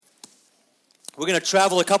We're going to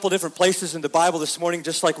travel a couple different places in the Bible this morning,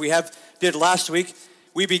 just like we did last week.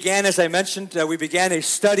 We began, as I mentioned, a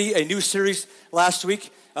new series last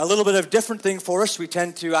week. A little bit of different thing for us.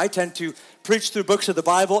 I tend to preach through books of the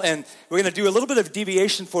Bible, and we're going to do a little bit of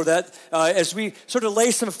deviation for that as we sort of lay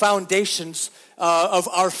some foundations of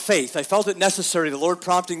our faith. I felt it necessary, the Lord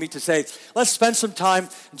prompting me to say, let's spend some time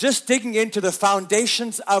just digging into the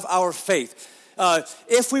foundations of our faith.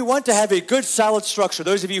 If we want to have a good, solid structure,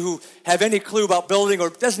 those of you who have any clue about building, or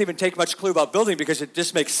it doesn't even take much clue about building because it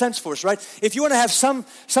just makes sense for us, right? If you want to have some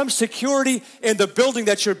security in the building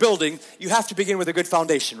that you're building, you have to begin with a good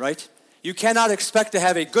foundation, right? You cannot expect to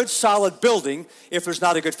have a good, solid building if there's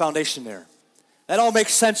not a good foundation there. That all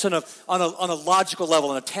makes sense on a logical level,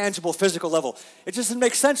 on a tangible, physical level. It just doesn't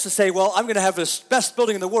make sense to say, well, I'm going to have the best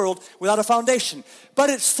building in the world without a foundation. But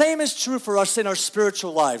it's same is true for us in our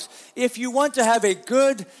spiritual lives. If you want to have a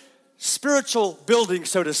good spiritual building,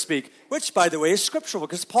 so to speak, which, by the way, is scriptural,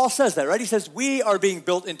 because Paul says that, right? He says, we are being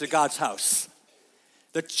built into God's house.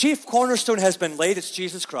 The chief cornerstone has been laid, it's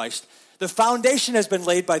Jesus Christ. The foundation has been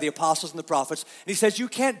laid by the apostles and the prophets. And he says you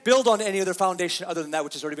can't build on any other foundation other than that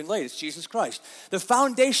which has already been laid. It's Jesus Christ. The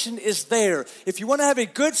foundation is there. If you want to have a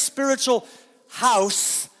good spiritual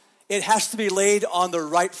house, it has to be laid on the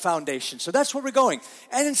right foundation. So that's where we're going.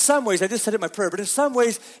 And in some ways, I just said it in my prayer, but in some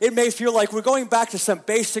ways, it may feel like we're going back to some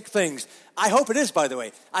basic things. I hope it is, by the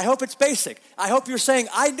way. I hope it's basic. I hope you're saying,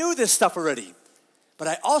 I knew this stuff already. But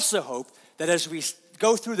I also hope that as we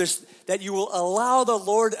go through this, that you will allow the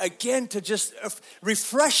Lord again to just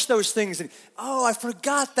refresh those things. And, I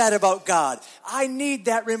forgot that about God. I need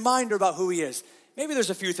that reminder about who He is. Maybe there's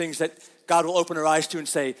a few things that God will open our eyes to and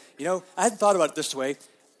say, I hadn't thought about it this way.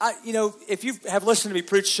 If you have listened to me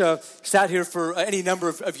preach, sat here for any number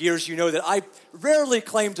of years, you know that I rarely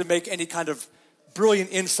claim to make any kind of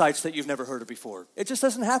brilliant insights that you've never heard of before. It just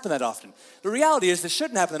doesn't happen that often. The reality is this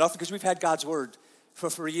shouldn't happen that often because we've had God's Word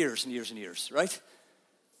for years and years and years, right?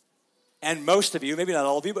 And most of you, maybe not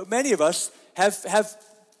all of you, but many of us have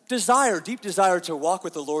deep desire to walk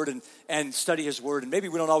with the Lord and study His Word. And maybe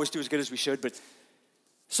we don't always do as good as we should. But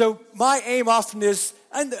so my aim often is,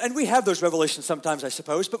 and we have those revelations sometimes, I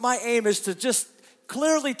suppose, but my aim is to just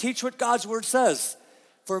clearly teach what God's Word says.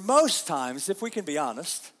 For most times, if we can be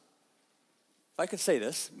honest, if I can say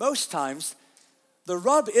this, most times the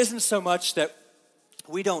rub isn't so much that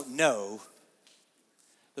we don't know.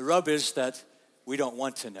 The rub is that we don't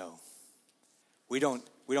want to know. We don't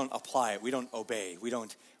apply it. We don't obey. We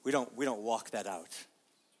don't walk that out.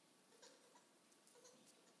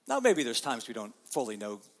 Now, maybe there's times we don't fully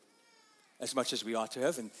know as much as we ought to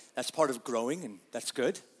have, and that's part of growing, and that's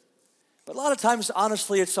good. But a lot of times,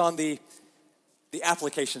 honestly, it's on the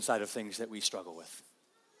application side of things that we struggle with.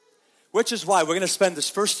 Which is why we're going to spend this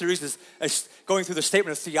first series as going through the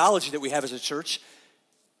statement of theology that we have as a church.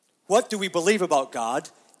 What do we believe about God?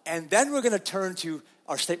 And then we're going to turn to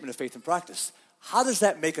our statement of faith and practice. How does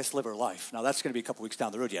that make us live our life? Now, that's going to be a couple weeks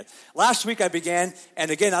down the road yet. Last week I began, and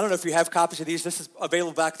again, I don't know if you have copies of these. This is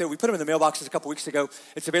available back there. We put them in the mailboxes a couple weeks ago.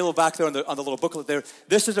 It's available back there on the little booklet there.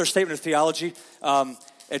 This is our statement of theology.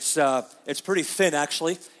 It's pretty thin,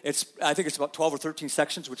 actually. I think it's about 12 or 13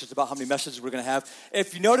 sections, which is about how many messages we're going to have.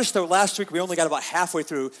 If you notice, though, last week we only got about halfway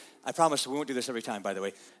through. I promise we won't do this every time, by the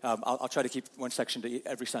way. I'll try to keep one section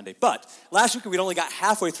every Sunday. But last week we only got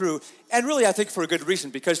halfway through, and really I think for a good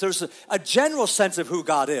reason, because there's a general sense of who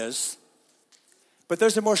God is, but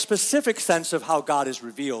there's a more specific sense of how God is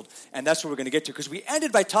revealed, and that's what we're going to get to, because we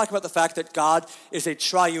ended by talking about the fact that God is a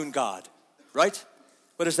triune God, right?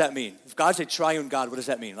 What does that mean? If God's a triune God, what does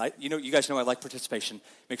that mean? You guys know I like participation.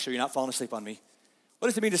 Make sure you're not falling asleep on me. What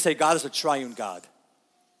does it mean to say God is a triune God?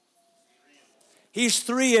 He's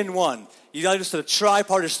three in one. You notice the tri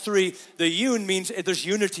part is three. The un means there's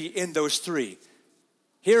unity in those three.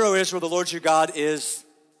 Hear, O Israel, the Lord your God is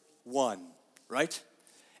one, right?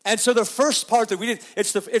 And so the first part that we did,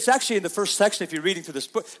 it's actually in the first section if you're reading through this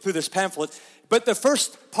book, through this pamphlet. But the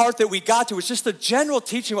first part that we got to was just the general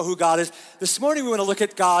teaching about who God is. This morning we want to look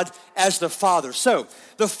at God as the Father. So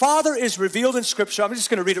the Father is revealed in Scripture. I'm just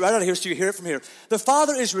going to read it right out of here so you hear it from here. The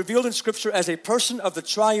Father is revealed in Scripture as a person of the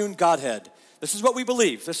triune Godhead. This is what we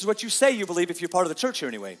believe. This is what you say you believe if you're part of the church here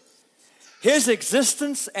anyway. His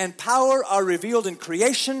existence and power are revealed in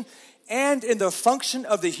creation and in the function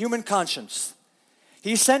of the human conscience.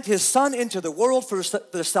 He sent His Son into the world for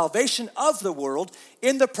the salvation of the world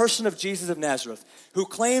in the person of Jesus of Nazareth, who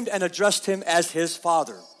claimed and addressed Him as His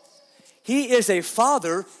Father. He is a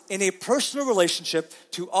Father in a personal relationship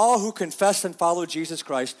to all who confess and follow Jesus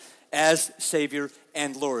Christ as Savior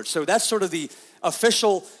and Lord. So that's sort of the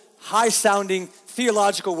official, high-sounding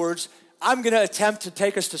theological words. I'm going to attempt to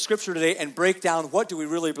take us to Scripture today and break down what do we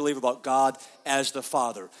really believe about God as the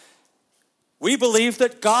Father. We believe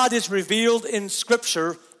that God is revealed in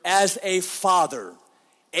Scripture as a Father.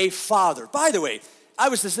 A Father. By the way, I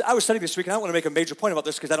was studying this week, and I don't want to make a major point about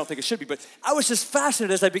this because I don't think it should be, but I was just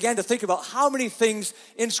fascinated as I began to think about how many things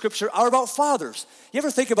in Scripture are about fathers. You ever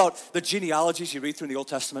think about the genealogies you read through in the Old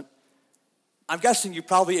Testament? I'm guessing you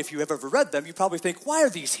probably, if you have ever read them, you probably think, why are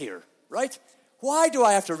these here, right? Why do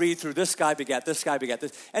I have to read through this guy begat this,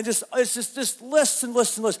 and it's just lists and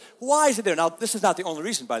lists and lists. Why is it there? Now, this is not the only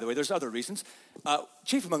reason, by the way. There's other reasons.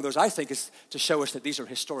 Chief among those, I think, is to show us that these are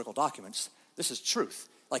historical documents. This is truth.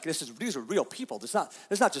 Like these are real people. There's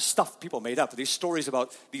not just stuff people made up. These stories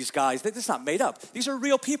about these guys, it's not made up. These are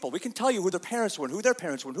real people. We can tell you who their parents were and who their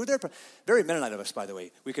parents were and very Mennonite of us, by the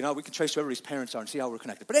way. We can trace who everybody's parents are and see how we're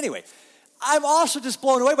connected. But anyway, I'm also just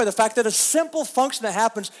blown away by the fact that a simple function that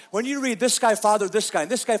happens when you read this guy fathered this guy, and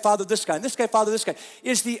this guy fathered this guy, and this guy fathered this guy,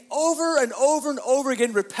 is the over and over and over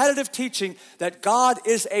again repetitive teaching that God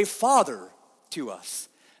is a father to us.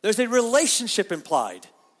 There's a relationship implied.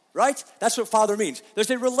 Right? That's what father means. There's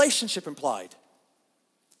a relationship implied.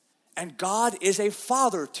 And God is a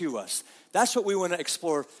father to us. That's what we want to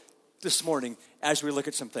explore this morning as we look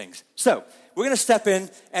at some things. So, we're going to step in,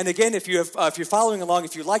 and again, if you're following along,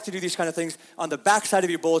 if you like to do these kind of things, on the back side of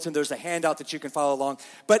your bulletin, there's a handout that you can follow along.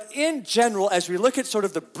 But in general, as we look at sort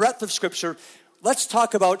of the breadth of Scripture, let's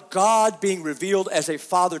talk about God being revealed as a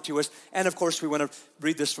father to us. And of course, we want to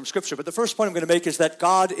read this from Scripture. But the first point I'm going to make is that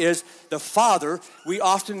God is the Father. We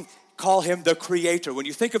often call him the Creator. When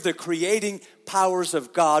you think of the creating powers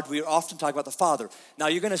of God, we often talk about the Father. Now,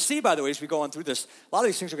 you're going to see, by the way, as we go on through this, a lot of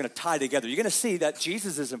these things are going to tie together. You're going to see that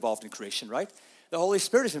Jesus is involved in creation, right? The Holy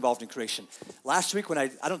Spirit is involved in creation. Last week, when I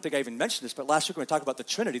don't think I even mentioned this, but last week when I talked about the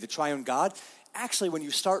Trinity, the triune God, actually, when you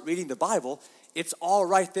start reading the Bible, it's all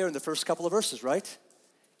right there in the first couple of verses, right?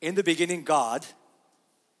 In the beginning, God.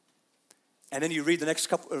 And then you read the next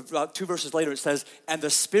couple, about 2 verses later, it says, and the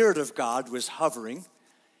Spirit of God was hovering.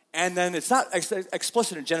 And then it's not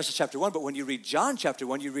explicit in Genesis chapter 1, but when you read John chapter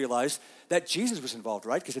 1, you realize that Jesus was involved,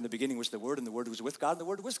 right? Because in the beginning was the Word, and the Word was with God, and the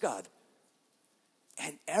Word was God.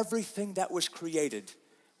 And everything that was created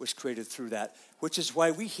through that, which is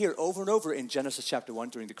why we hear over and over in Genesis chapter 1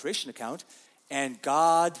 during the creation account, and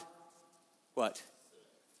God, what?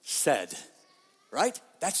 Said, right?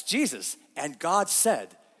 That's Jesus. And God said,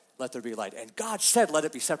 let there be light. And God said, let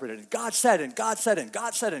it be separated. And God said, and God said, and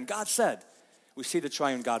God said, and God said. We see the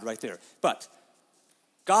triune God right there. But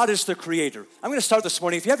God is the Creator. I'm going to start this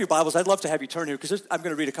morning. If you have your Bibles, I'd love to have you turn here because I'm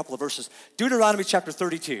going to read a couple of verses. Deuteronomy chapter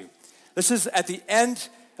 32. This is at the end,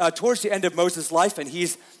 towards the end of Moses' life, and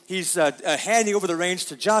he's handing over the reins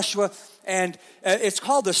to Joshua, and it's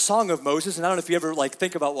called the Song of Moses. And I don't know if you ever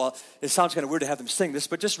think about, well, it sounds kind of weird to have them sing this,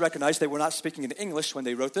 but just recognize they were not speaking in English when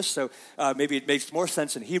they wrote this, so maybe it makes more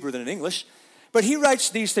sense in Hebrew than in English. But he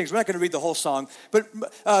writes these things. We're not going to read the whole song. But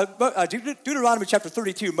Deuteronomy chapter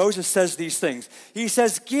 32, Moses says these things. He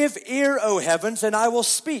says, give ear, O heavens, and I will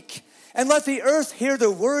speak. And let the earth hear the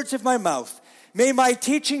words of my mouth. May my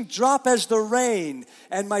teaching drop as the rain,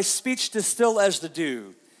 and my speech distill as the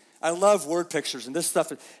dew. I love word pictures and this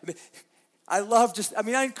stuff.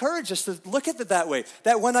 I encourage us to look at it that way.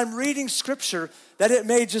 That when I'm reading Scripture, that it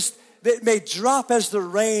may drop as the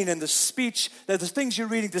rain, and the speech, that the things you're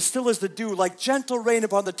reading distill as the dew, like gentle rain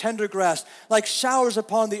upon the tender grass, like showers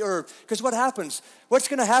upon the herb. Because what happens? What's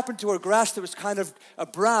going to happen to a grass that was kind of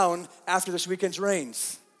brown after this weekend's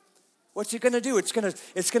rains? What's it going to do? It's going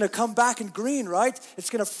to come back in green, right? It's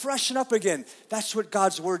going to freshen up again. That's what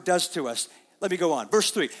God's word does to us. Let me go on.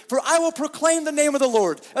 Verse 3. For I will proclaim the name of the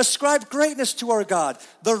Lord, ascribe greatness to our God,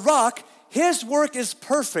 the rock. His work is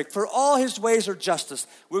perfect, for all his ways are justice.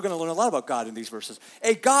 We're going to learn a lot about God in these verses.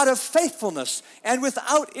 A God of faithfulness and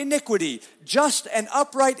without iniquity. Just and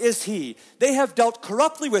upright is he. They have dealt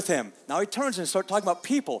corruptly with him. Now he turns and starts talking about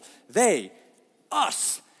people. They,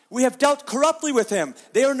 us. We have dealt corruptly with him.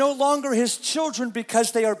 They are no longer his children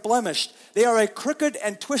because they are blemished. They are a crooked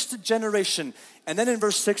and twisted generation. And then in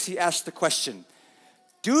verse 6 he asks the question,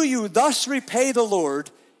 do you thus repay the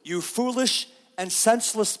Lord, you foolish and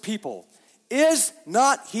senseless people? Is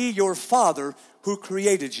not he your Father who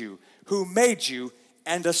created you, who made you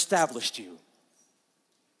and established you?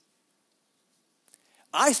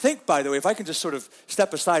 I think, by the way, if I can just sort of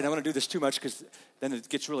step aside, and I don't want to do this too much because then it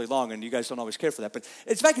gets really long and you guys don't always care for that, but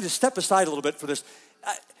if I can just step aside a little bit for this,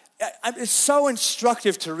 it's so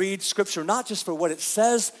instructive to read Scripture, not just for what it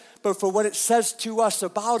says, but for what it says to us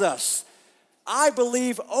about us. I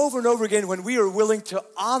believe over and over again when we are willing to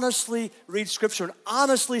honestly read Scripture and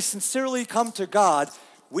honestly, sincerely come to God,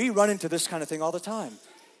 we run into this kind of thing all the time.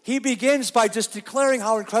 He begins by just declaring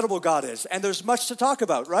how incredible God is. And there's much to talk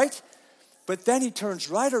about, right? But then he turns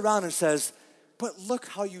right around and says, but look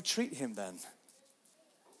how you treat him then.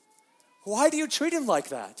 Why do you treat him like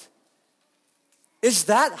that? Is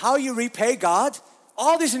that how you repay God?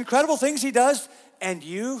 All these incredible things he does, and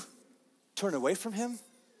you turn away from him?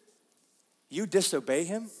 You disobey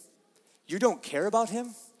him? You don't care about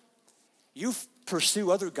him? You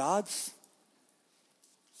pursue other gods?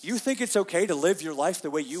 You think it's okay to live your life the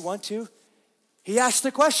way you want to? He asked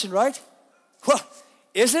the question, right? Well,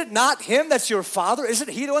 is it not him that's your father? Isn't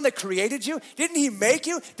he the one that created you? Didn't he make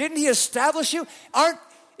you? Didn't he establish you?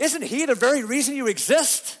 Isn't he the very reason you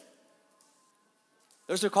exist?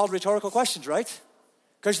 Those are called rhetorical questions, right?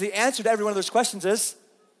 Because the answer to every one of those questions is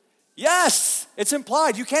yes. It's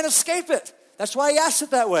implied. You can't escape it. That's why he asked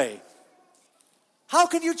it that way. How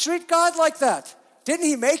can you treat God like that? Didn't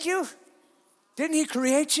he make you? Didn't he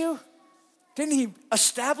create you? Didn't he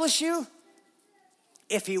establish you?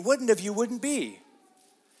 If he wouldn't have, you wouldn't be.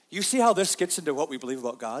 You see how this gets into what we believe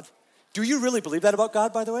about God? Do you really believe that about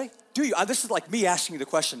God, by the way? Do you? This is like me asking you the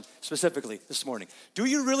question specifically this morning. Do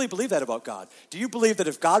you really believe that about God? Do you believe that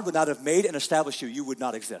if God would not have made and established you, you would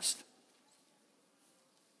not exist?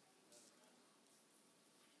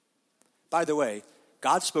 By the way,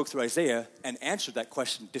 God spoke through Isaiah and answered that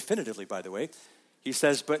question definitively, by the way. He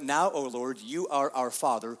says, but now, O Lord, you are our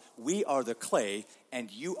Father, we are the clay,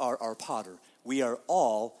 and you are our potter. We are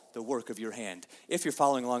all the work of your hand. If you're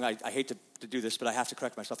following along, I hate to do this, but I have to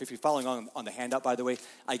correct myself. If you're following along on the handout, by the way,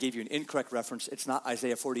 I gave you an incorrect reference. It's not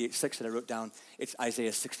Isaiah 48:6 that I wrote down. It's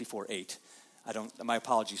Isaiah 64:8. My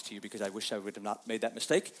apologies to you because I wish I would have not made that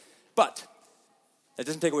mistake. But that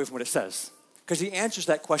doesn't take away from what it says. Because he answers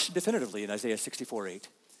that question definitively in Isaiah 64:8.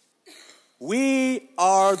 We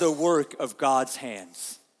are the work of God's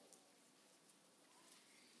hands.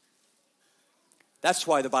 That's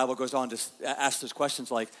why the Bible goes on to ask those questions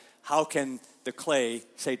like, how can the clay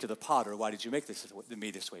say to the potter, why did you make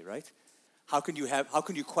me this way, right? How can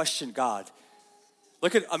you question God?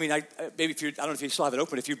 Look at, I don't know if you still have it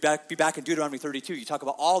open. If you be back in Deuteronomy 32, you talk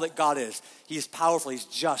about all that God is. He is powerful, he's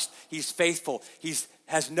just, he's faithful,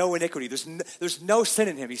 has no iniquity. There's no sin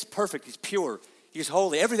in him. He's perfect, he's pure, he's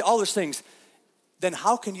holy, all those things. Then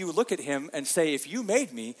how can you look at him and say, if you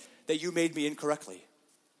made me, that you made me incorrectly?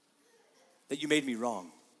 That you made me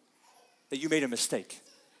wrong? That you made a mistake?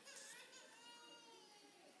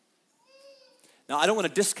 Now, I don't want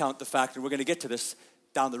to discount the fact, and we're going to get to this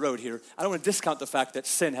down the road here, I don't want to discount the fact that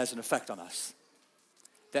sin has an effect on us.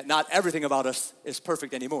 That not everything about us is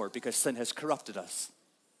perfect anymore because sin has corrupted us.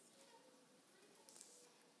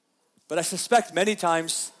 But I suspect many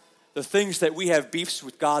times the things that we have beefs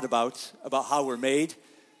with God about how we're made,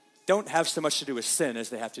 don't have so much to do with sin as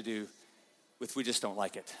they have to do with we just don't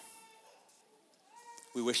like it.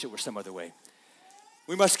 We wish it were some other way.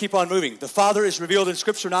 We must keep on moving. The Father is revealed in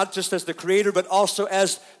Scripture not just as the creator, but also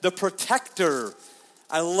as the protector.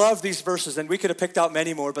 I love these verses, and we could have picked out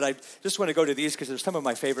many more, but I just want to go to these because they're some of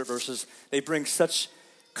my favorite verses. They bring such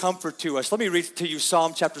comfort to us. Let me read to you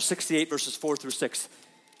Psalm chapter 68, verses 4 through 6.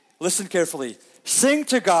 Listen carefully. Sing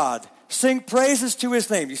to God. Sing praises to his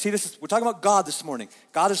name. You see, we're talking about God this morning.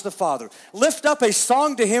 God is the Father. Lift up a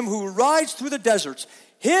song to him who rides through the deserts.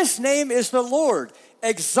 His name is the Lord.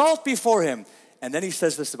 Exalt before him. And then he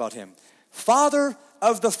says this about him. Father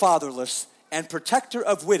of the fatherless and protector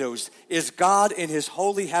of widows is God in his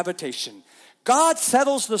holy habitation. God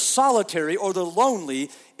settles the solitary or the lonely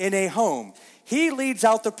in a home. He leads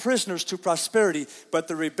out the prisoners to prosperity, but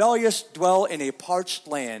the rebellious dwell in a parched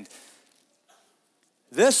land.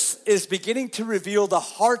 This is beginning to reveal the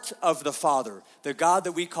heart of the Father, the God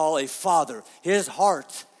that we call a Father, his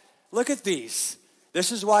heart. Look at these.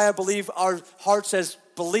 This is why I believe our hearts as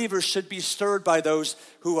believers should be stirred by those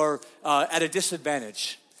who are at a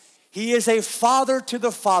disadvantage. He is a father to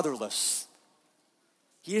the fatherless.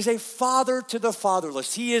 He is a father to the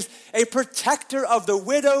fatherless. He is a protector of the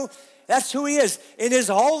widow. That's who he is in his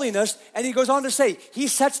holiness. And he goes on to say, he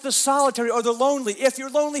sets the solitary or the lonely. If you're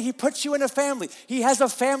lonely, he puts you in a family. He has a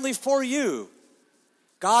family for you.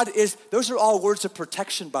 Those are all words of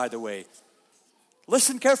protection, by the way.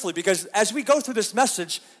 Listen carefully, because as we go through this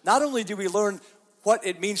message, not only do we learn what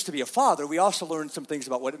it means to be a father, we also learn some things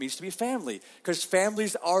about what it means to be family, because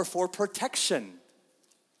families are for protection.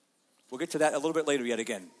 We'll get to that a little bit later yet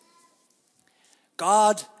again.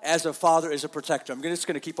 God as a father is a protector. I'm just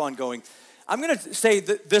going to keep on going. I'm going to say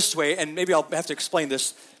this way, and maybe I'll have to explain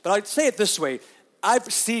this, but I'd say it this way. I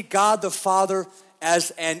see God the Father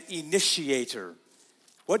as an initiator.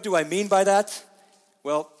 What do I mean by that?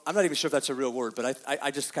 Well, I'm not even sure if that's a real word, but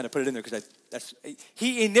I just kind of put it in there because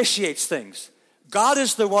he initiates things. God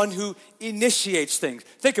is the one who initiates things.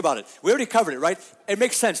 Think about it. We already covered it, right? It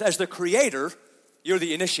makes sense. As the creator, you're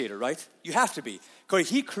the initiator, right? You have to be. Because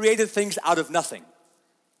he created things out of nothing.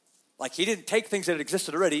 Like he didn't take things that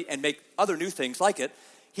existed already and make other new things like it.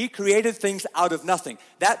 He created things out of nothing.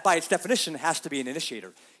 That, by its definition, has to be an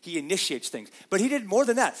initiator. He initiates things. But he did more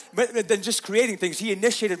than that. Than just creating things, he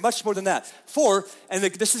initiated much more than that.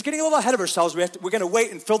 This is getting a little ahead of ourselves. We're going to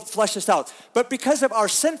wait and flesh this out. But because of our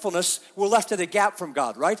sinfulness, we're left at a gap from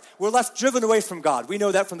God, right? We're left driven away from God. We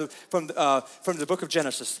know that from the book of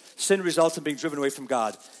Genesis. Sin results in being driven away from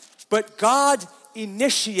God. But God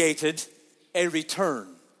initiated a return.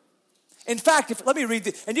 In fact, let me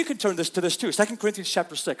read, and you can turn this to this too. 2 Corinthians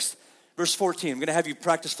chapter 6, verse 14. I'm going to have you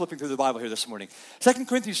practice flipping through the Bible here this morning. 2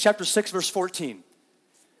 Corinthians chapter 6, verse 14.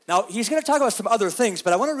 Now, he's going to talk about some other things,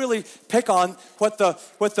 but I want to really pick on what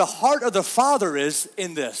the heart of the Father is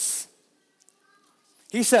in this.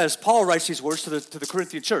 He says, Paul writes these words to the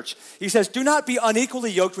Corinthian church. He says, do not be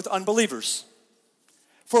unequally yoked with unbelievers.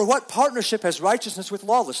 For what partnership has righteousness with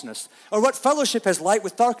lawlessness? Or what fellowship has light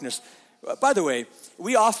with darkness? By the way,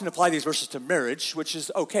 we often apply these verses to marriage, which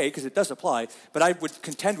is okay because it does apply, but I would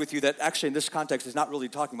contend with you that actually in this context is not really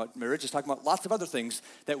talking about marriage. It's talking about lots of other things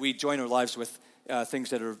that we join our lives with,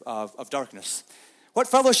 things that are of darkness. What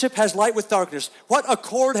fellowship has light with darkness? What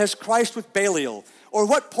accord has Christ with Belial? Or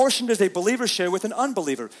what portion does a believer share with an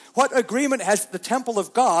unbeliever? What agreement has the temple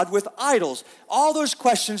of God with idols? All those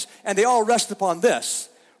questions, and they all rest upon this.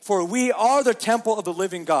 For we are the temple of the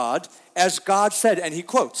living God, as God said, and he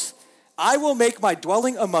quotes, I will make my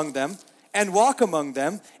dwelling among them and walk among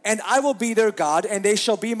them, and I will be their God, and they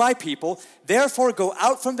shall be my people. Therefore go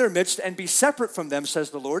out from their midst and be separate from them,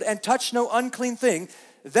 says the Lord, and touch no unclean thing.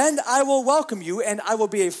 Then I will welcome you, and I will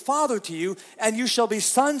be a father to you, and you shall be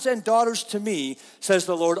sons and daughters to me, says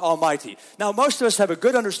the Lord Almighty. Now, most of us have a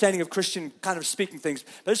good understanding of Christian kind of speaking things,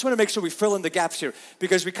 but I just want to make sure we fill in the gaps here,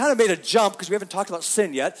 because we kind of made a jump, because we haven't talked about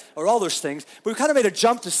sin yet, or all those things, but we kind of made a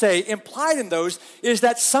jump to say, implied in those is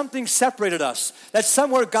that something separated us, that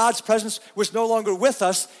somewhere God's presence was no longer with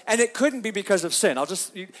us, and it couldn't be because of sin.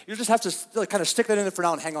 You just have to kind of stick that in there for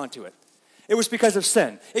now and hang on to it. It was because of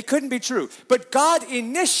sin. It couldn't be true. But God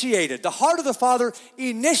initiated, the heart of the Father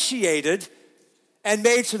initiated and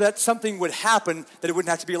made so that something would happen, that it wouldn't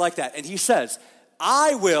have to be like that. And he says,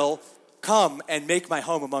 I will come and make my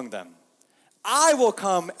home among them. I will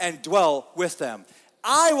come and dwell with them.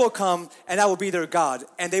 I will come and I will be their God,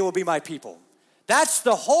 and they will be my people. That's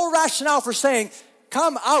the whole rationale for saying,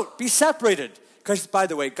 come out, be separated. Because, by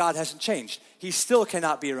the way, God hasn't changed. He still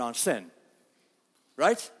cannot be around sin.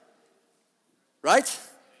 Right? Right?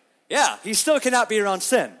 Yeah, he still cannot be around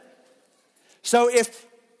sin. So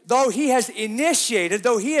though he has initiated,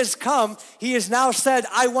 though he has come, he has now said,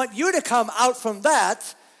 I want you to come out from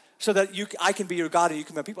that so that I can be your God and you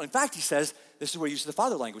can be my people. In fact, he says, this is where he uses the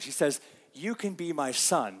father language. He says, you can be my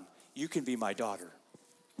son, you can be my daughter.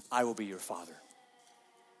 I will be your father.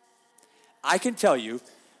 I can tell you,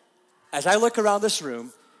 as I look around this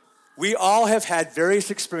room, we all have had various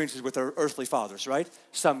experiences with our earthly fathers, right?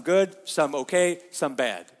 Some good, some okay, some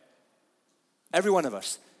bad. Every one of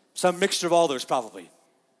us. Some mixture of all those probably.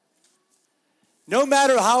 No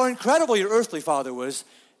matter how incredible your earthly father was,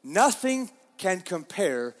 nothing can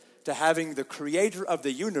compare to having the creator of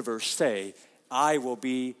the universe say, I will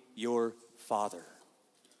be your father.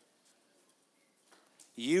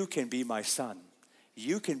 You can be my son.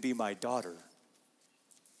 You can be my daughter.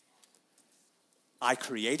 I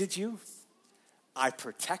created you, I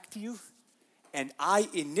protect you, and I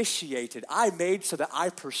made so that I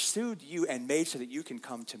pursued you and made so that you can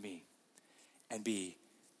come to me and be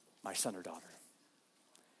my son or daughter.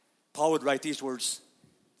 Paul would write these words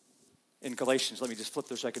in Galatians. Let me just flip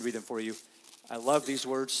this so I can read them for you. I love these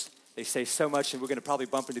words. They say so much, and we're going to probably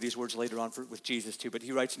bump into these words later on with Jesus too, but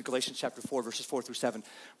he writes in Galatians chapter 4, verses 4 through 7,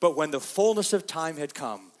 but when the fullness of time had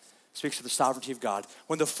come, speaks of the sovereignty of God.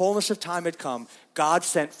 When the fullness of time had come, God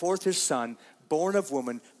sent forth his son, born of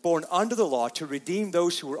woman, born under the law, to redeem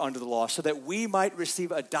those who were under the law, so that we might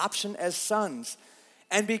receive adoption as sons.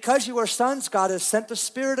 And because you are sons, God has sent the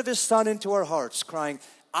Spirit of his Son into our hearts, crying,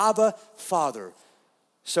 Abba, Father.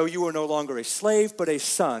 So you are no longer a slave, but a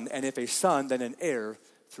son, and if a son, then an heir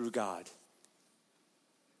through God.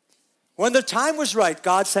 When the time was right,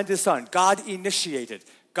 God sent his son. God initiated.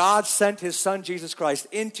 God sent his son, Jesus Christ,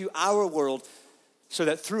 into our world so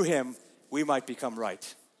that through him we might become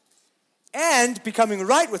right. And becoming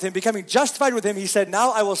right with him, becoming justified with him, he said,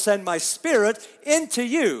 now I will send my Spirit into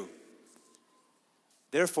you.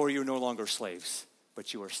 Therefore, you are no longer slaves,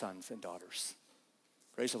 but you are sons and daughters.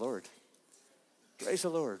 Praise the Lord. Praise the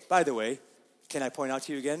Lord. By the way, can I point out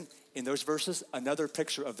to you again? in those verses another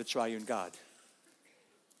picture of the triune God.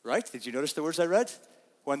 Right? Did you notice the words I read?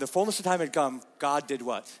 When the fullness of time had come, God did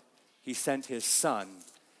what? He sent his Son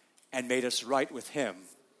and made us right with him.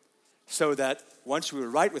 So that once we were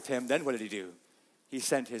right with him, then what did he do? He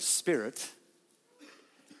sent his Spirit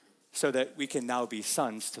so that we can now be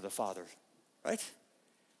sons to the Father. Right?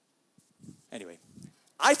 Anyway,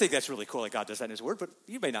 I think that's really cool that God does that in his word, but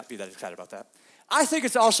you may not be that excited about that. I think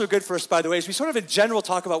it's also good for us, by the way, as we sort of in general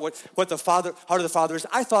talk about what the Father, heart of the Father is.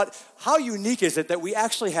 I thought, how unique is it that we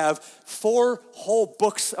actually have 4 whole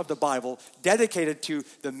books of the Bible dedicated to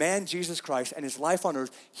the man Jesus Christ and his life on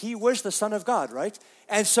earth. He was the Son of God, right?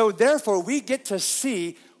 And so therefore we get to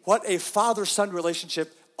see what a father-son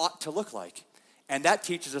relationship ought to look like. And that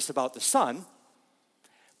teaches us about the Son,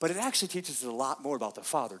 but it actually teaches us a lot more about the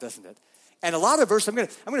Father, doesn't it? And a lot of verses, I'm going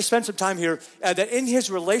to spend some time here, that in his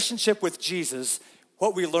relationship with Jesus,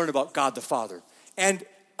 what we learn about God the Father. And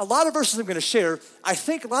a lot of verses I'm going to share, I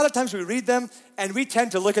think a lot of times we read them and we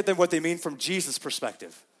tend to look at them what they mean from Jesus'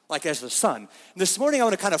 perspective, like as the Son. And this morning I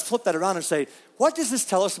want to kind of flip that around and say, what does this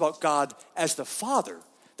tell us about God as the Father?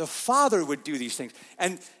 The Father would do these things.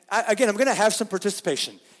 And again, I'm going to have some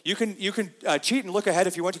participation. You can cheat and look ahead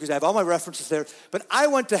if you want to, because I have all my references there. But I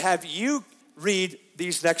want to have you read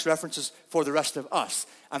these next references for the rest of us.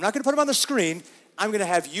 I'm not going to put them on the screen. I'm going to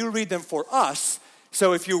have you read them for us.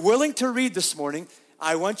 So if you're willing to read this morning,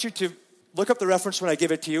 I want you to look up the reference when I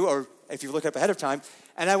give it to you, or if you look up ahead of time,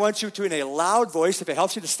 and I want you to, in a loud voice, if it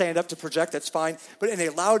helps you to stand up to project, that's fine, but in a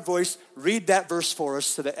loud voice, read that verse for us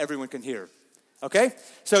so that everyone can hear. Okay?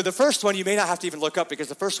 So the first one, you may not have to even look up, because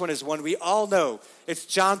the first one is one we all know. It's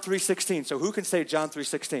John 3:16. So who can say John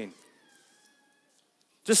 3:16?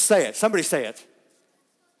 Just say it. Somebody say it.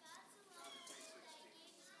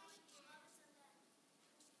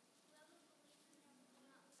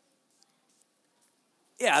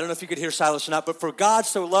 Yeah, I don't know if you could hear Silas or not, but for God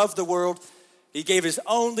so loved the world, he gave his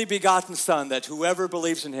only begotten Son, that whoever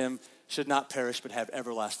believes in him should not perish but have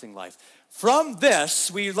everlasting life. From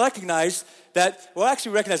this, we recognize that, well,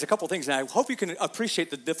 actually we recognize a couple things, and I hope you can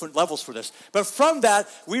appreciate the different levels for this. But from that,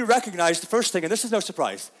 we recognize the first thing, and this is no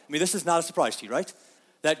surprise. I mean, this is not a surprise to you, right?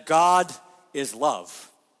 That God is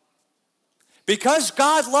love. Because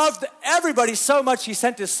God loved everybody so much, he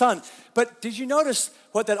sent his Son. But did you notice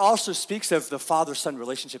what that also speaks of the father-son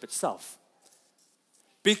relationship itself?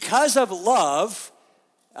 Because of love,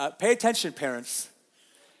 pay attention, parents.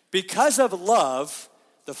 Because of love,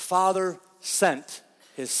 the Father sent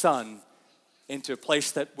his Son into a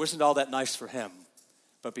place that wasn't all that nice for him,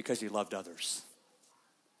 but because he loved others.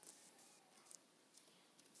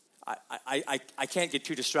 I can't get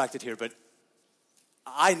too distracted here, but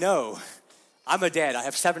I know I'm a dad. I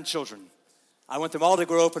have 7 children. I want them all to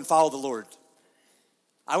grow up and follow the Lord.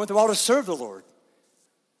 I want them all to serve the Lord.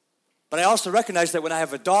 But I also recognize that when I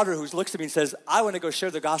have a daughter who looks at me and says, I want to go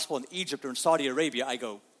share the gospel in Egypt or in Saudi Arabia, I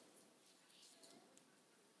go,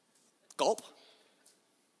 gulp.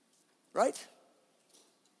 Right?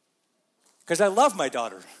 Because I love my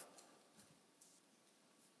daughter.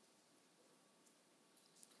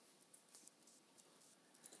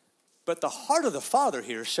 But the heart of the Father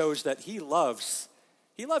here shows that he loves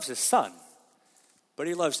his Son. But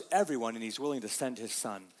he loves everyone, and he's willing to send his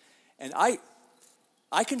Son. And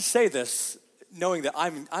I can say this knowing that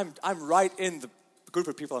I'm right in the group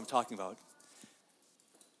of people I'm talking about.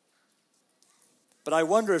 But I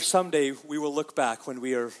wonder if someday we will look back, when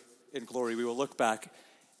we are in glory, we will look back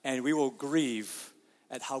and we will grieve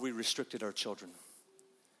at how we restricted our children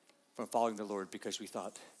from following the Lord because we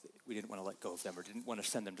thought we didn't want to let go of them or didn't want to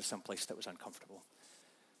send them to some place that was uncomfortable.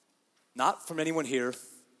 Not from anyone here,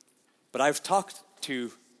 but I've talked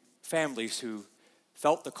to families who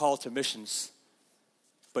felt the call to missions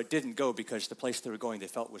but didn't go because the place they were going they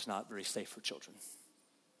felt was not very safe for children.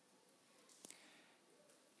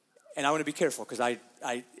 And I want to be careful because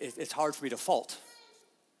it's hard for me to fault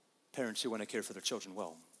parents who want to care for their children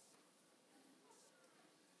well.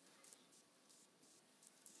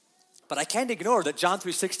 But I can't ignore that John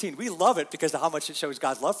 3:16, we love it because of how much it shows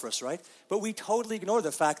God's love for us, right? But we totally ignore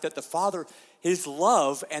the fact that the Father, his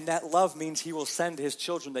love, and that love means he will send his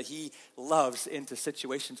children that he loves into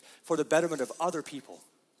situations for the betterment of other people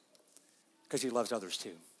because he loves others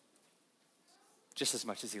too, just as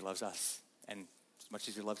much as he loves us and as much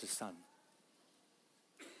as he loves his Son.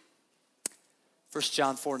 1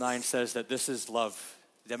 John 4:9 says that this is love,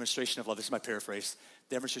 the demonstration of love. This is my paraphrase.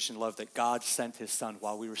 Demonstration of love, that God sent his Son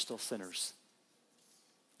while we were still sinners.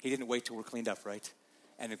 He didn't wait till we're cleaned up, right?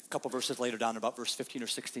 And a couple verses later down, about verse 15 or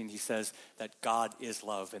 16, he says that God is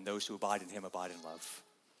love, and those who abide in him abide in love.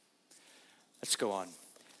 Let's go on.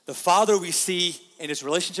 The Father we see in his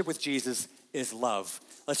relationship with Jesus is love.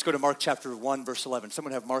 Let's go to Mark chapter 1, verse 11.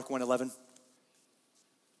 Someone have Mark 1:11?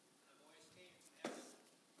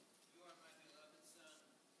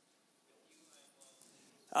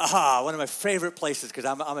 One of my favorite places because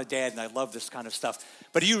I'm a dad and I love this kind of stuff.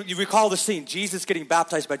 But you recall the scene, Jesus getting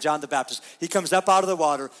baptized by John the Baptist. He comes up out of the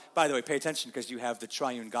water. By the way, pay attention because you have the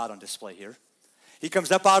triune God on display here. He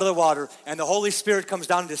comes up out of the water and the Holy Spirit comes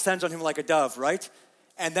down and descends on him like a dove, right?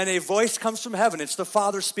 And then a voice comes from heaven. It's the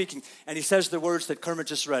Father speaking. And he says the words that Kermit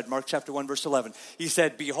just read, Mark chapter 1, verse 11. He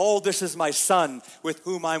said, "Behold, this is my Son with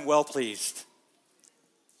whom I'm well pleased."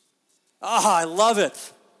 I love it.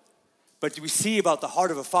 But we see about the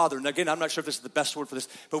heart of a father, and again, I'm not sure if this is the best word for this,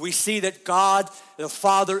 but we see that God, the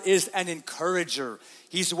Father, is an encourager.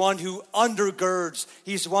 He's one who undergirds.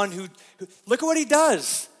 He's one who look at what he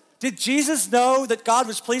does. Did Jesus know that God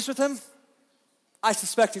was pleased with him? I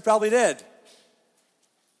suspect he probably did.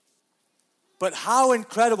 But how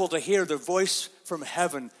incredible to hear the voice from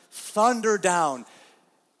heaven thunder down.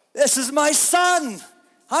 This is my Son.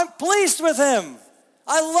 I'm pleased with him.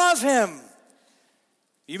 I love him.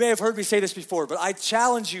 You may have heard me say this before, but I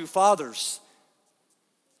challenge you, fathers.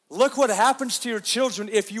 Look what happens to your children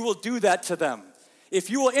if you will do that to them. If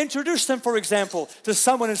you will introduce them, for example, to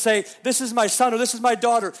someone and say, "This is my son," or "This is my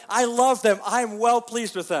daughter. I love them. I am well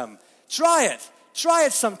pleased with them." Try it. Try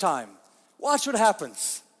it sometime. Watch what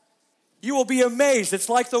happens. You will be amazed. It's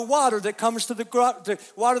like the water that comes to the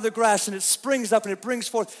water the grass and it springs up and it brings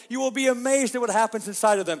forth. You will be amazed at what happens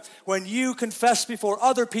inside of them when you confess before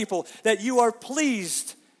other people that you are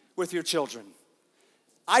pleased with your children.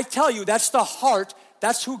 I tell you, that's the heart.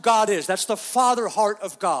 That's who God is. That's the Father heart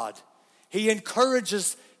of God. He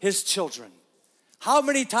encourages his children. How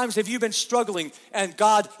many times have you been struggling and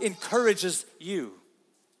God encourages you?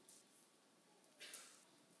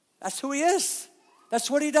 That's who he is. That's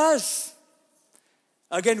what he does.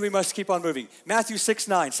 Again, we must keep on moving. Matthew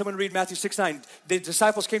 6:9. Someone read Matthew 6:9. The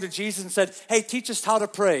disciples came to Jesus and said, "Hey, teach us how to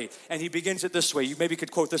pray." And he begins it this way. You maybe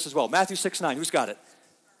could quote this as well. Matthew 6:9. Who's got it?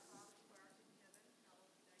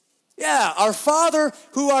 Yeah, our Father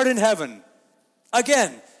who art in heaven.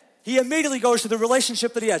 Again, he immediately goes to the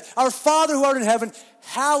relationship that he has. Our Father who art in heaven,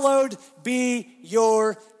 hallowed be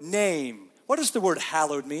your name. What does the word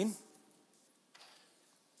hallowed mean?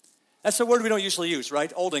 That's a word we don't usually use,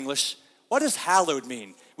 right? Old English. What does hallowed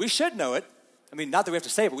mean? We should know it. I mean, not that we have to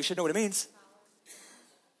say it, but we should know what it means.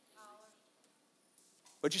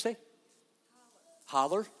 What'd you say?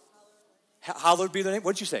 Holler. Hallowed be the name.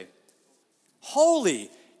 What'd you say? Holy.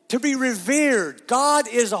 To be revered. God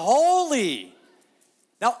is holy.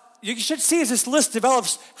 Now, you should see as this list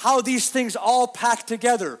develops how these things all pack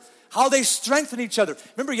together, how they strengthen each other.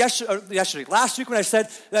 Remember last week when I said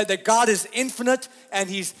that God is infinite and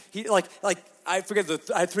he I forget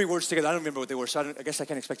I had three words together. I don't remember what they were, so I guess I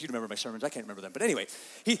can't expect you to remember my sermons. I can't remember them. But anyway,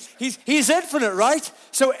 he's infinite, right?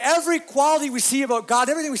 So every quality we see about God,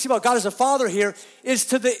 everything we see about God as a Father here is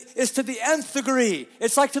to the nth degree.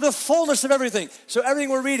 It's like to the fullness of everything. So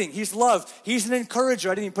everything we're reading, he's love. He's an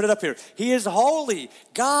encourager. I didn't even put it up here. He is holy.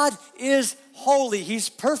 God is holy. He's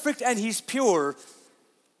perfect and he's pure.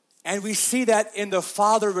 And we see that in the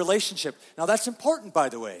Father relationship. Now that's important, by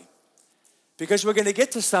the way. Because we're going to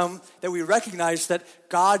get to some that we recognize that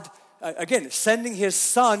God, again, sending his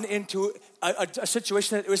Son into a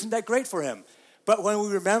situation that isn't that great for him. But when we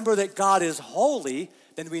remember that God is holy,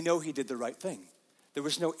 then we know he did the right thing. There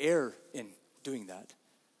was no error in doing that.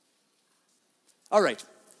 All right,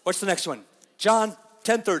 what's the next one? John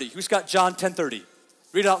 10:30. Who's got John 10:30?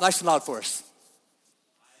 Read it out nice and loud for us.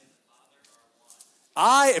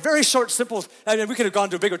 Very short, simple, I mean, we could have gone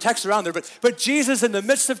to a bigger text around there, but Jesus in the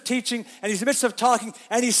midst of teaching, and he's in the midst of talking,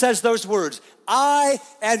 and he says those words, "I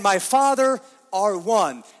and my Father are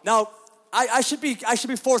one." Now, I should be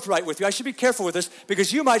forthright with you. I should be careful with this,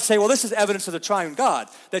 because you might say, well, this is evidence of the triune God,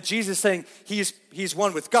 that Jesus is saying he's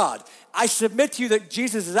one with God. I submit to you that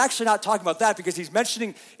Jesus is actually not talking about that, because he's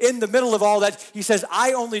mentioning in the middle of all that, he says,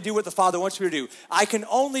 "I only do what the Father wants me to do. I can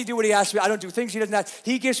only do what he asks me. I don't do things he doesn't ask."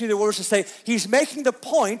 He gives me the words to say. He's making the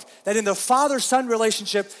point that in the Father-Son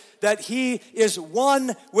relationship, that he is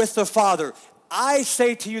one with the Father. I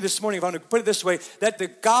say to you this morning, if I'm going to put it this way, that the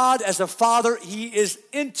God as a Father, he is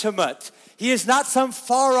intimate. He is not some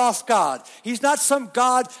far-off God. He's not some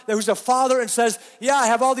God who's a father and says, "Yeah, I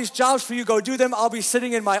have all these jobs for you, go do them. I'll be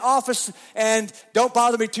sitting in my office and don't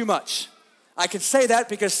bother me too much." I can say that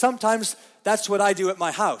because sometimes that's what I do at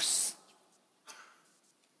my house.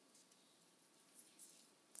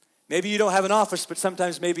 Maybe you don't have an office, but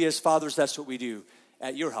sometimes maybe as fathers, that's what we do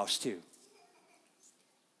at your house too.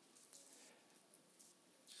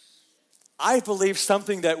 I believe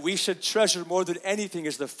something that we should treasure more than anything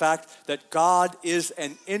is the fact that God is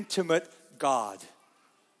an intimate God.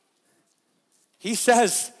 He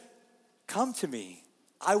says, come to me.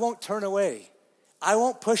 I won't turn away. I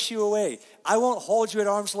won't push you away. I won't hold you at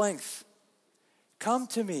arm's length. Come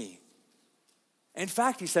to me. In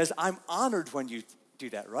fact, he says, I'm honored when you do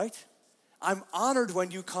that, right? I'm honored when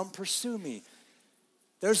you come pursue me.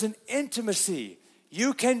 There's an intimacy.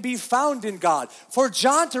 You can be found in God. For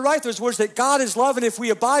John to write those words that God is love, and if we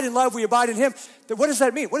abide in love, we abide in him. What does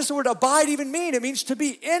that mean? What does the word abide even mean? It means to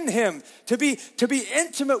be in him, to be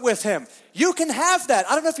intimate with him. You can have that.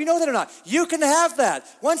 I don't know if you know that or not. You can have that.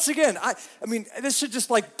 Once again, I mean, this should just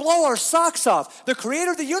like blow our socks off. The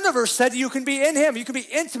creator of the universe said you can be in him. You can be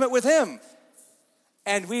intimate with him.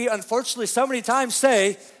 And we, unfortunately, so many times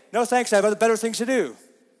say, no thanks, I have other better things to do.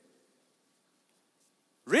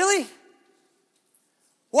 Really?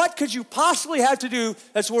 What could you possibly have to do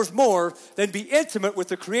that's worth more than be intimate with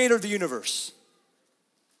the creator of the universe?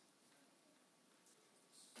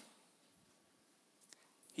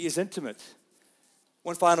 He is intimate.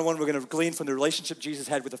 One final one we're going to glean from the relationship Jesus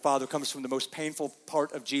had with the Father comes from the most painful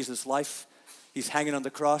part of Jesus' life. He's hanging on the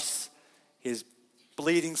cross. He's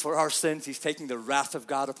bleeding for our sins. He's taking the wrath of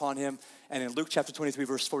God upon him. And in Luke chapter 23,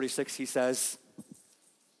 verse 46, he says,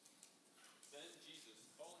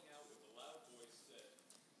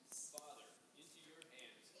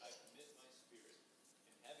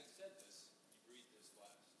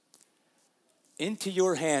 into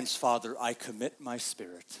your hands, Father, I commit my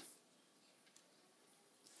spirit.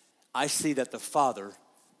 I see that the Father,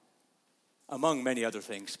 among many other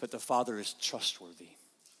things, but the Father is trustworthy.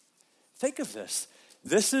 Think of this.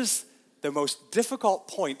 This is the most difficult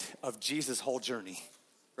point of Jesus' whole journey,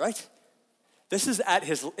 right? This is at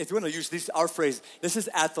his, if you want to use our phrase, this is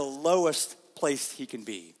at the lowest place he can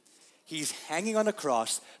be. He's hanging on a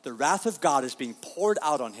cross. The wrath of God is being poured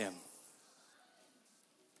out on him.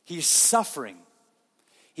 He's suffering.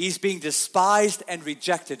 He's being despised and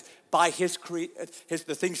rejected by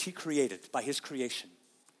the things he created, by his creation.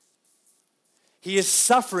 He is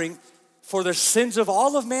suffering for the sins of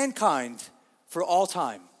all of mankind for all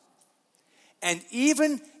time. And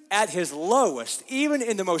even at his lowest, even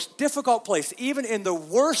in the most difficult place, even in the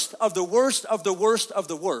worst of the worst of the worst of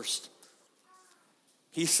the worst,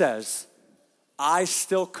 he says, I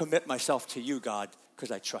still commit myself to you, God, because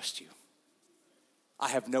I trust you. I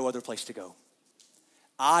have no other place to go.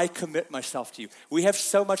 I commit myself to you. We have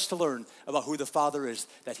so much to learn about who the Father is,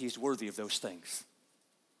 that he's worthy of those things.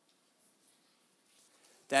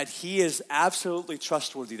 That he is absolutely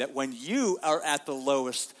trustworthy, that when you are at the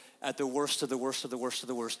lowest, at the worst of the worst of the worst of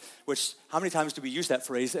the worst, which how many times do we use that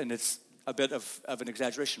phrase, and it's a bit of an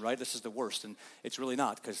exaggeration, right? This is the worst, and it's really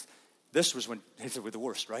not, because this was when it's the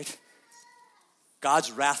worst, right?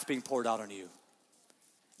 God's wrath being poured out on you.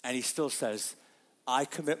 And he still says, I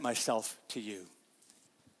commit myself to you.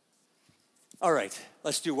 All right,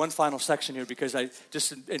 let's do one final section here, because I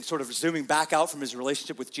just in sort of zooming back out from his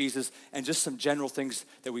relationship with Jesus and just some general things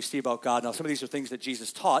that we see about God. Now, some of these are things that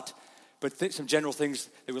Jesus taught, but some general things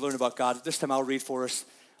that we learn about God. This time I'll read for us.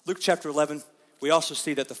 Luke chapter 11, we also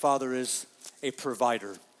see that the Father is a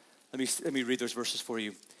provider. Let me read those verses for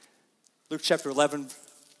you. Luke chapter 11,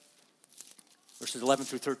 verses 11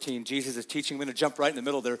 through 13, Jesus is teaching. I'm going to jump right in the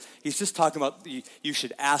middle there. He's just talking about you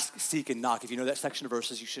should ask, seek, and knock. If you know that section of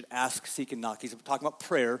verses, you should ask, seek, and knock. He's talking about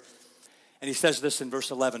prayer. And he says this in verse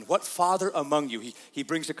 11. What father among you, he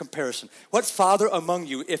brings a comparison. What father among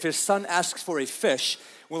you, if his son asks for a fish,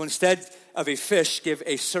 will instead of a fish give him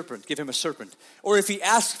a serpent? Or if he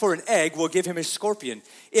asks for an egg, will give him a scorpion?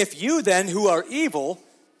 If you then who are evil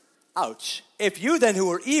know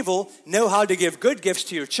how to give good gifts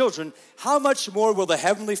to your children, how much more will the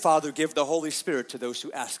Heavenly Father give the Holy Spirit to those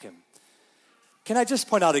who ask him? Can I just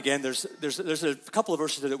point out again, there's a couple of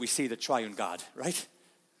verses there that we see the triune God, right?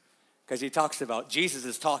 Because he talks about, Jesus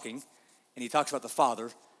is talking, and he talks about the Father,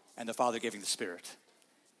 and the Father giving the Spirit.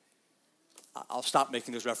 I'll stop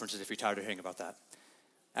making those references if you're tired of hearing about that.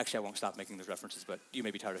 Actually, I won't stop making those references, but you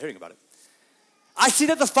may be tired of hearing about it. I see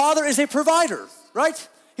that the Father is a provider, right?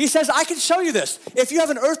 He says, I can show you this. If you have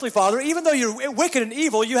an earthly father, even though you're wicked and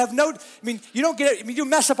evil, you have you don't get it. You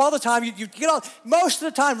mess up all the time. You get all, most of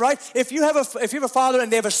the time, right? If you have a father and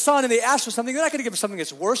they have a son and they ask for something, they're not going to give him something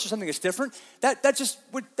that's worse or something that's different. That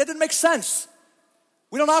doesn't make sense.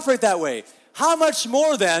 We don't operate that way. How much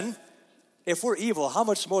more then, if we're evil, how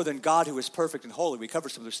much more than God who is perfect and holy? We covered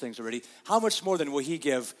some of those things already. How much more then will he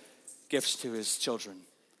give gifts to his children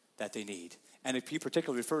that they need? And he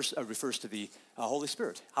particularly refers to the Holy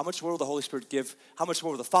Spirit. How much more will the Holy Spirit give? How much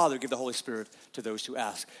more will the Father give the Holy Spirit to those who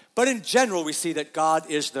ask? But in general, we see that God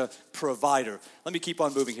is the provider. Let me keep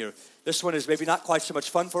on moving here. This one is maybe not quite so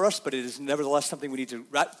much fun for us, but it is nevertheless something we need to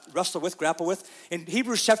wrestle with, grapple with. In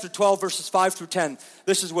Hebrews chapter 12, verses 5 through 10,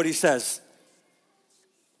 this is what he says.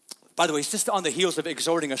 By the way, he's just on the heels of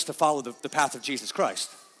exhorting us to follow the path of Jesus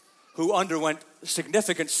Christ, who underwent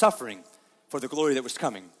significant suffering for the glory that was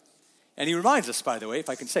coming. And he reminds us, by the way, if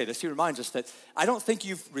I can say this, he reminds us that I don't think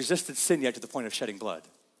you've resisted sin yet to the point of shedding blood.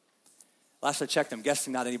 Last I checked, I'm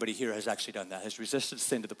guessing not anybody here has actually done that, has resisted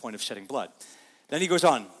sin to the point of shedding blood. Then he goes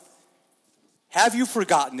on, have you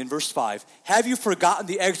forgotten, in verse 5, have you forgotten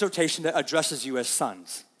the exhortation that addresses you as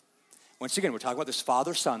sons? Once again, we're talking about this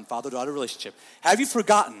father-son, father-daughter relationship. Have you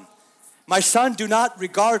forgotten? My son, do not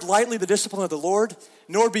regard lightly the discipline of the Lord,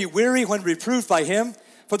 nor be weary when reproved by him.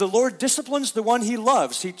 For the Lord disciplines the one he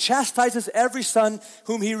loves. He chastises every son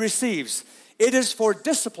whom he receives. It is for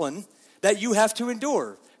discipline that you have to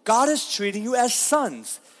endure. God is treating you as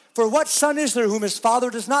sons. For what son is there whom his father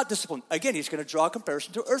does not discipline? Again, he's going to draw a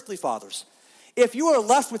comparison to earthly fathers. If you are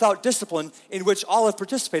left without discipline in which all have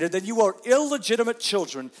participated, then you are illegitimate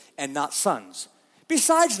children and not sons.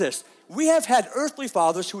 Besides this, we have had earthly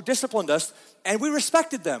fathers who disciplined us, and we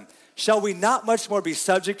respected them. Shall we not much more be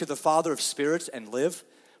subject to the Father of spirits and live?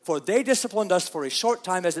 For they disciplined us for a short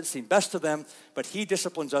time as it seemed best to them, but he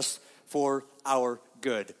disciplines us for our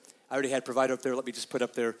good. I already had provided up there. Let me just put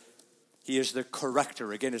up there. He is the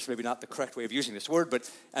corrector. Again, it's maybe not the correct way of using this word, but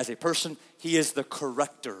as a person, he is the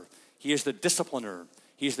corrector. He is the discipliner.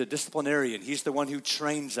 He's the disciplinarian. He's the one who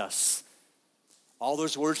trains us. All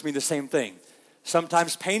those words mean the same thing.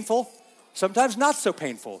 Sometimes painful, sometimes not so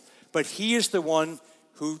painful, but he is the one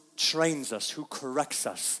who trains us, who corrects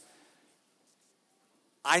us.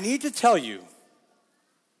 I need to tell you,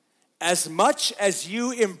 as much as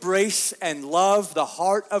you embrace and love the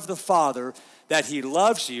heart of the Father, that he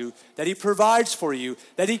loves you, that he provides for you,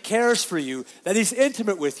 that he cares for you, that he's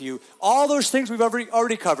intimate with you, all those things we've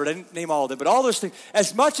already covered, I didn't name all of them, but all those things,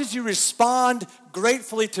 as much as you respond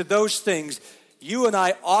gratefully to those things, you and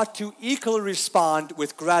I ought to equally respond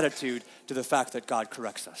with gratitude to the fact that God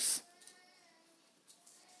corrects us.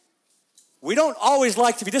 We don't always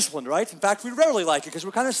like to be disciplined, right? In fact, we rarely like it because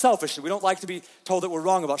we're kind of selfish and we don't like to be told that we're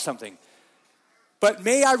wrong about something. But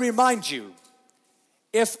may I remind you,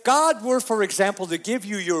 if God were, for example, to give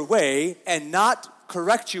you your way and not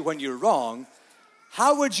correct you when you're wrong,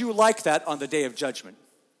 how would you like that on the day of judgment,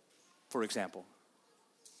 for example?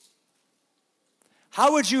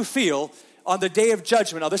 How would you feel on the day of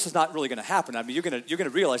judgment? Now, this is not really going to happen. I mean, you're going to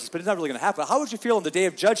realize this, but it's not really going to happen. How would you feel on the day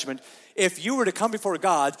of judgment if you were to come before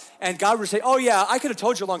God and God were to say, oh, yeah, I could have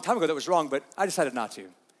told you a long time ago that was wrong, but I decided not to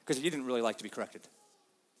because you didn't really like to be corrected?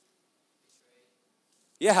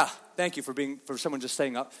 Yeah, thank you for someone just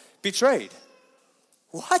saying, betrayed.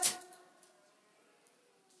 What?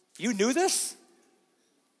 You knew this?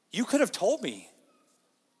 You could have told me.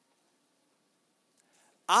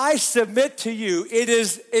 I submit to you, it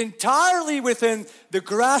is entirely within the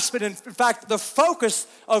grasp and in fact the focus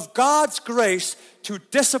of God's grace to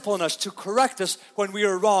discipline us, to correct us when we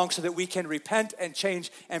are wrong so that we can repent and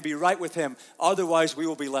change and be right with him. Otherwise, we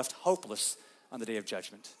will be left hopeless on the day of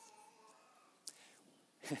judgment.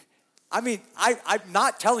 I mean, I'm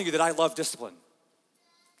not telling you that I love discipline.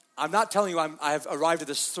 I'm not telling you I have arrived at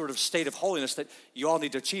this sort of state of holiness that you all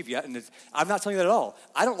need to achieve yet. And I'm not telling you that at all.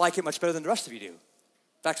 I don't like it much better than the rest of you do.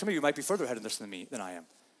 In fact, some of you might be further ahead in this than I am.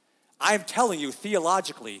 I am telling you,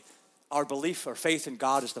 theologically, our belief or faith in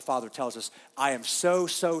God as the Father tells us, I am so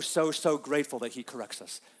grateful that he corrects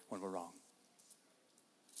us when we're wrong.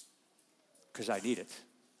 Because I need it.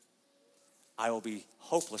 I will be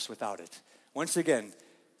hopeless without it. Once again,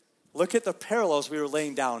 look at the parallels we were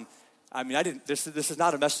laying down. I mean, this is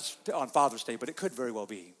not a message on Father's Day, but it could very well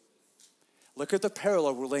be. Look at the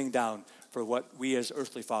parallel we're laying down for what we as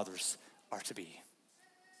earthly fathers are to be.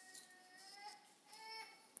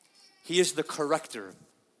 He is the corrector.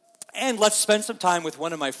 And let's spend some time with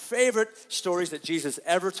one of my favorite stories that Jesus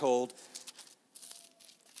ever told.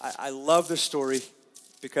 I love this story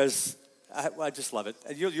because I just love it.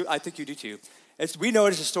 And I think you do too. We know it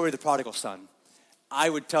as a story of the prodigal son. I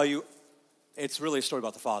would tell you it's really a story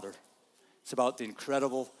about the Father. It's about the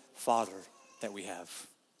incredible Father that we have.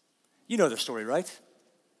 You know the story, right?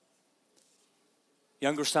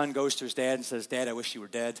 Younger son goes to his dad and says, Dad, I wish you were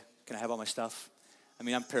dead. Can I have all my stuff? I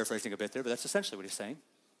mean, I'm paraphrasing a bit there, but that's essentially what he's saying.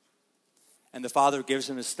 And the father gives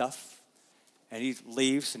him his stuff, and he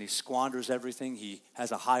leaves, and he squanders everything. He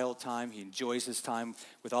has a high old time. He enjoys his time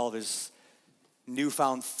with all of his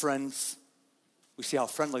newfound friends. We see how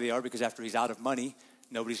friendly they are because after he's out of money,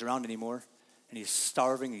 nobody's around anymore, and he's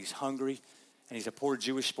starving, and he's hungry, and he's a poor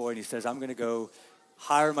Jewish boy, and he says, I'm going to go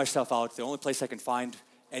hire myself out. The only place I can find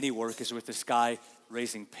any work is with this guy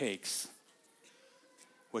raising pigs,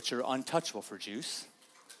 which are untouchable for Jews.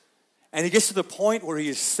 And he gets to the point where he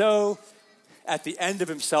is so at the end of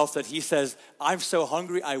himself that he says, I'm so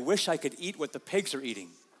hungry, I wish I could eat what the pigs are eating.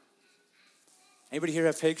 Anybody here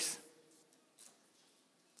have pigs?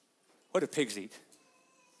 What do pigs eat?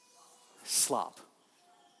 Slop.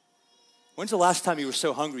 When's the last time you were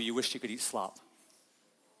so hungry you wished you could eat slop?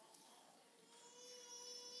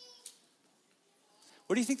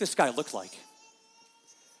 What do you think this guy looked like?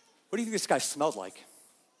 What do you think this guy smelled like?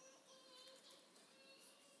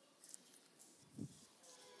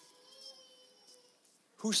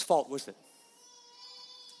 Whose fault was it?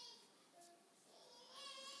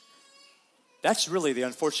 That's really the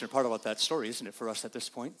unfortunate part about that story, isn't it, for us at this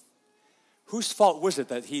point? Whose fault was it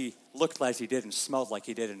that he looked like he did and smelled like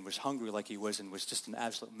he did and was hungry like he was and was just an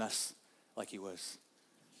absolute mess like he was?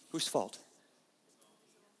 Whose fault?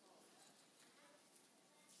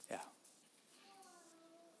 Yeah.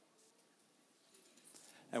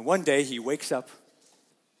 And one day he wakes up.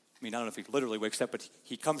 I mean, I don't know if he literally wakes up, but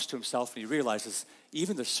he comes to himself and he realizes,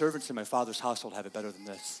 even the servants in my father's household have it better than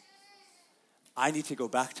this. I need to go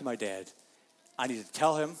back to my dad. I need to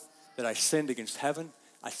tell him that I sinned against heaven.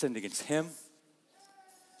 I sinned against him.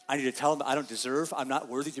 I need to tell him that I don't deserve, I'm not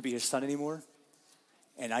worthy to be his son anymore.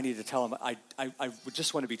 And I need to tell him, I would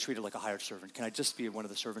just want to be treated like a hired servant. Can I just be one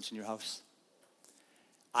of the servants in your house?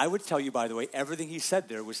 I would tell you, by the way, everything he said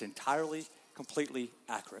there was entirely, completely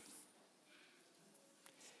accurate.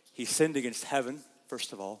 He sinned against heaven,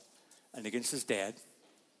 first of all, and against his dad.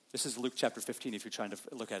 This is Luke chapter 15 if you're trying to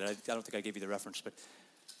look at it. I don't think I gave you the reference, but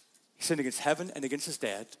he sinned against heaven and against his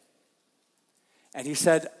dad. And he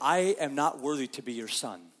said, I am not worthy to be your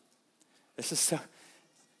son. This is so,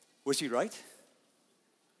 was he right?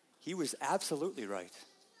 He was absolutely right.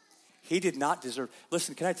 He did not deserve.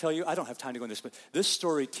 Listen, can I tell you, I don't have time to go into this, but this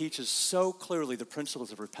story teaches so clearly the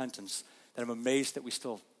principles of repentance that I'm amazed that we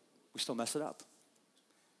still mess it up.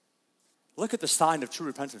 Look at the sign of true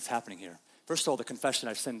repentance happening here. First of all, the confession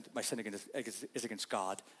my sin is against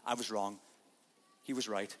God. I was wrong. He was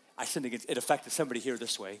right. I sinned against, it affected somebody here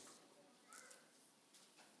this way.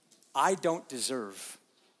 I don't deserve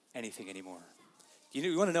anything anymore.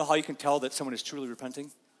 You want to know how you can tell that someone is truly repenting?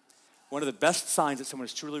 One of the best signs that someone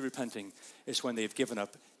is truly repenting is when they've given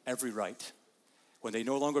up every right, when they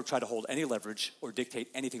no longer try to hold any leverage or dictate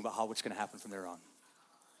anything about how it's going to happen from there on.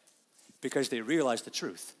 Because they realize the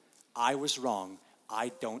truth. I was wrong.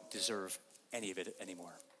 I don't deserve any of it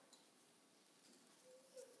anymore.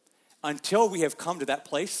 Until we have come to that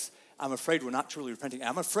place, I'm afraid we're not truly repenting.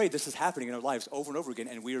 I'm afraid this is happening in our lives over and over again,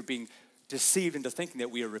 and we are being deceived into thinking that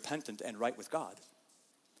we are repentant and right with God.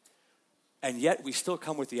 And yet we still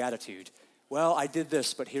come with the attitude, well, I did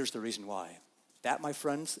this, but here's the reason why. That, my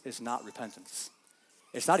friends, is not repentance.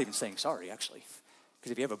 It's not even saying sorry, actually.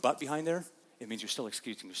 Because if you have a but behind there, it means you're still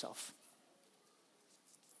excusing yourself.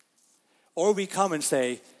 Or we come and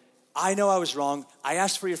say, I know I was wrong. I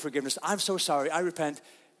asked for your forgiveness. I'm so sorry. I repent.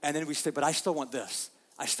 And then we say, but I still want this.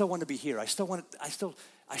 I still want to be here. I still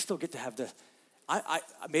get to have this.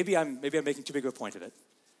 Maybe I'm making too big of a point of it.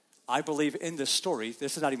 I believe in this story.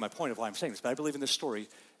 This is not even my point of why I'm saying this, but I believe in this story.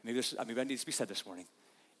 Maybe that needs to be said this morning.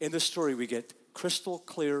 In this story, we get crystal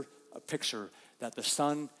clear a picture that the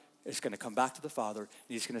son is going to come back to the father, and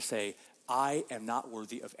he's going to say, I am not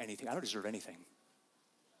worthy of anything. I don't deserve anything.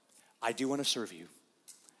 I do want to serve you.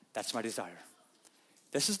 That's my desire.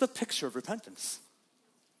 This is the picture of repentance.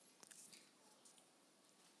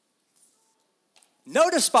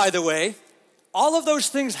 Notice, by the way, all of those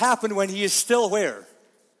things happen when he is still where?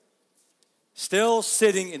 Still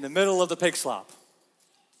sitting in the middle of the pig slop.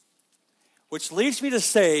 Which leads me to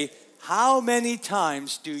say, how many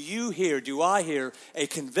times do I hear a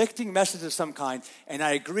convicting message of some kind, and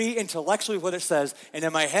I agree intellectually with what it says, and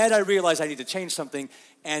in my head I realize I need to change something,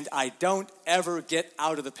 and I don't ever get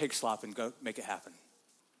out of the pig slop and go make it happen.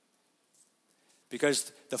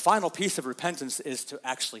 Because the final piece of repentance is to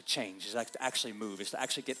actually change, is to actually move, is to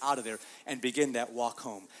actually get out of there and begin that walk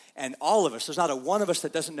home. And all of us, there's not a one of us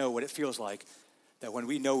that doesn't know what it feels like, that when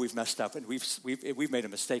we know we've messed up and we've made a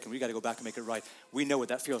mistake and we got to go back and make it right, we know what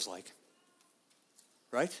that feels like.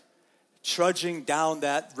 Right? Trudging down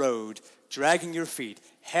that road, dragging your feet,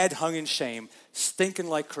 head hung in shame, stinking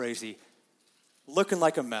like crazy, looking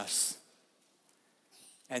like a mess,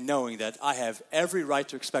 and knowing that I have every right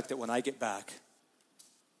to expect that when I get back,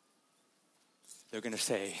 they're going to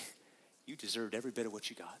say, you deserved every bit of what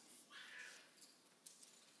you got.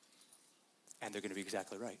 And they're going to be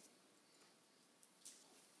exactly right.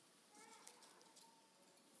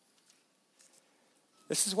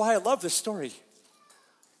 This is why I love this story.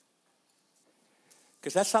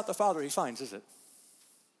 Because that's not the father he finds, is it?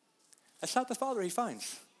 That's not the father he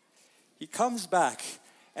finds. He comes back,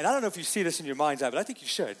 and I don't know if you see this in your mind's eye, but I think you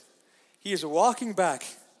should. He is walking back,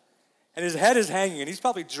 and his head is hanging, and he's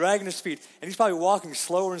probably dragging his feet, and he's probably walking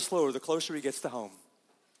slower and slower the closer he gets to home.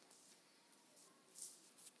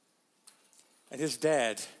 And his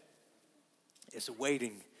dad is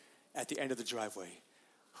waiting at the end of the driveway.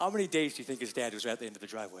 How many days do you think his dad was at the end of the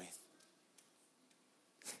driveway?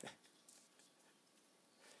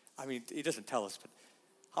 I mean, he doesn't tell us, but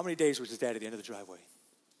how many days was his dad at the end of the driveway?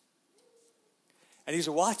 And he's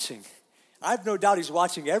watching. I have no doubt he's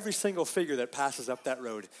watching every single figure that passes up that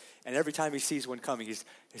road. And every time he sees one coming, is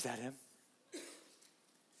that him?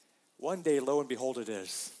 One day, lo and behold, it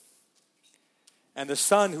is. And the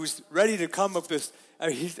son who's ready to come up this,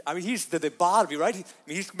 he's the bottom, right?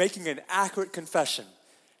 He's making an accurate confession.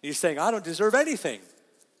 He's saying, I don't deserve anything.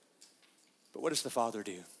 But what does the father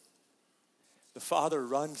do? The father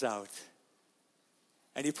runs out,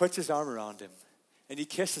 and he puts his arm around him, and he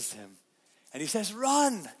kisses him, and he says,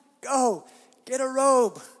 run, go, get a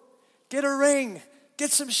robe, get a ring, get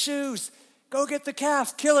some shoes, go get the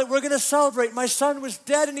calf, kill it, we're going to celebrate. My son was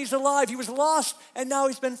dead and he's alive. He was lost, and now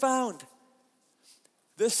he's been found.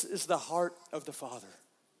 This is the heart of the Father.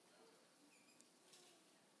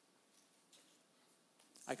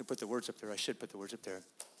 I can put the words up there. I should put the words up there.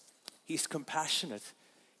 He's compassionate.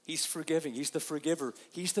 He's forgiving. He's the forgiver.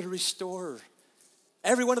 He's the restorer.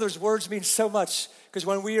 Every one of those words means so much, because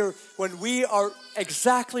when we are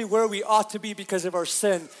exactly where we ought to be because of our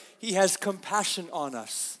sin, he has compassion on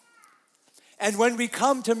us. And when we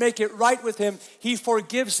come to make it right with him, he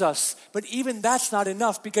forgives us. But even that's not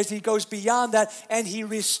enough, because he goes beyond that and he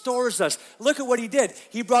restores us. Look at what he did.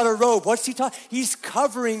 He brought a robe. What's he talking? He's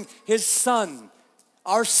covering his son.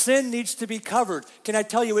 Our sin needs to be covered. Can I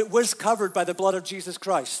tell you, it was covered by the blood of Jesus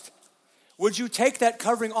Christ. Would you take that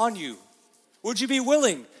covering on you? Would you be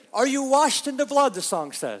willing? Are you washed in the blood, the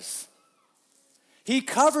song says. He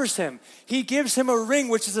covers him. He gives him a ring,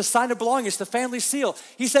 which is a sign of belonging. It's the family seal.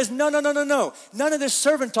 He says, no. None of this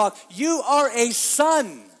servant talk. You are a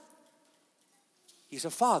son. He's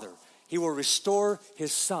a father. He will restore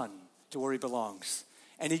his son to where he belongs.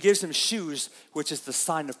 And he gives him shoes, which is the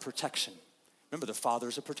sign of protection. Remember, the father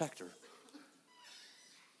is a protector.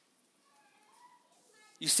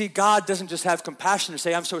 You see, God doesn't just have compassion and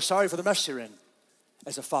say, I'm so sorry for the mess you're in,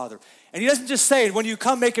 as a father. And he doesn't just say, when you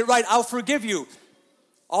come make it right, I'll forgive you.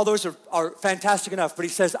 All those are fantastic enough, but he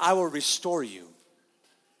says, I will restore you.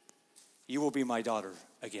 You will be my daughter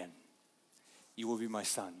again. You will be my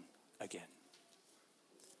son again.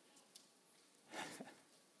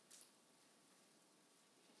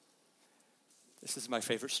 This is my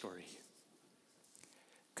favorite story,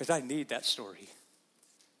 because I need that story.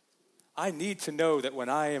 I need to know that when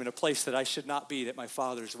I am in a place that I should not be, that my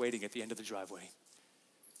Father is waiting at the end of the driveway.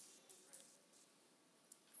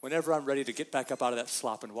 Whenever I'm ready to get back up out of that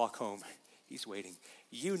slop and walk home, he's waiting.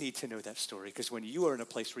 You need to know that story, because when you are in a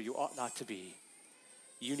place where you ought not to be,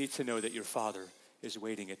 you need to know that your Father is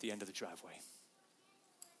waiting at the end of the driveway.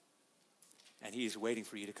 And he is waiting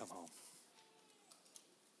for you to come home.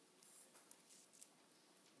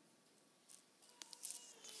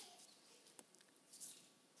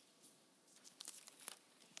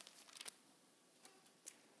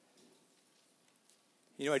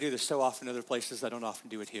 You know, I do this so often in other places, I don't often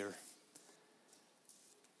do it here.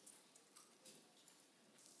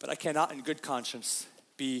 But I cannot in good conscience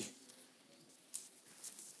be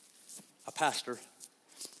a pastor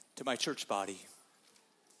to my church body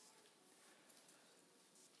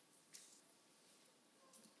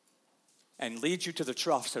and lead you to the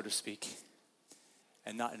trough, so to speak,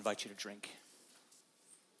 and not invite you to drink.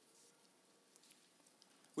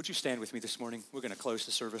 Would you stand with me this morning? We're going to close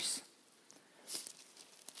the service.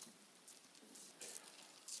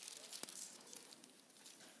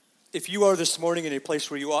 If you are this morning in a place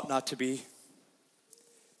where you ought not to be,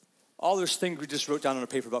 all those things we just wrote down on a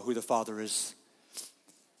paper about who the Father is,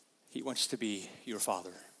 he wants to be your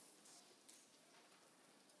Father.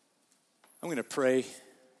 I'm going to pray.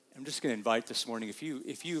 I'm just going to invite this morning, if you,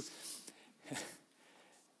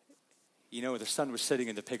 you know, the son was sitting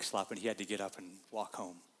in the pig slop and he had to get up and walk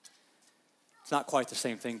home. It's not quite the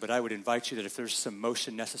same thing, but I would invite you that if there's some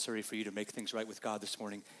motion necessary for you to make things right with God this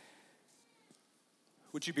morning,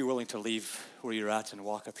 would you be willing to leave where you're at and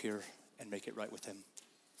walk up here and make it right with him?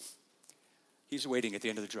 He's waiting at the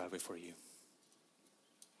end of the driveway for you.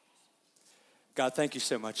 God, thank you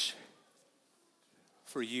so much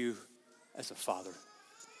for you as a father.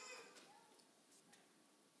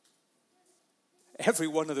 Every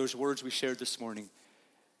one of those words we shared this morning,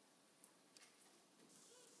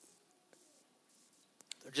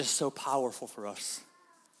 they're just so powerful for us.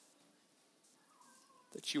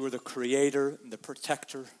 That you are the creator and the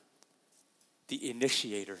protector, the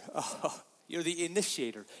initiator. Oh, you're the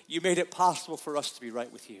initiator. You made it possible for us to be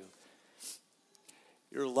right with you.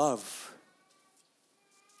 You're love.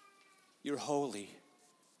 You're holy.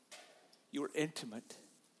 You're intimate.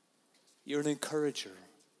 You're an encourager.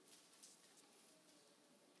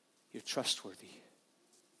 You're trustworthy.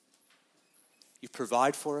 You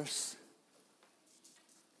provide for us.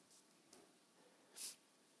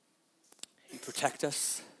 You protect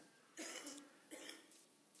us.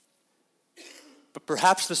 But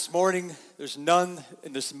perhaps this morning, there's none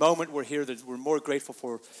in this moment we're here that we're more grateful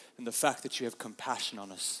for than the fact that you have compassion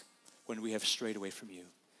on us when we have strayed away from you.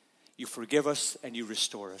 You forgive us and you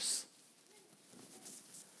restore us.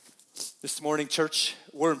 This morning, church,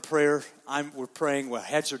 we're in prayer. We're praying. Our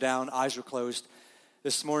heads are down, eyes are closed.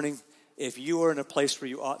 This morning, if you are in a place where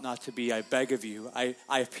you ought not to be, I beg of you, I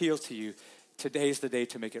appeal to you, today is the day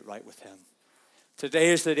to make it right with him. Today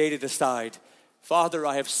is the day to decide, Father,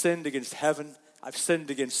 I have sinned against heaven. I've sinned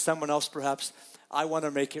against someone else perhaps. I want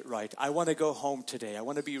to make it right. I want to go home today. I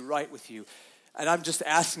want to be right with you. And I'm just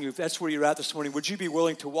asking you, if that's where you're at this morning, would you be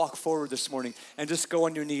willing to walk forward this morning and just go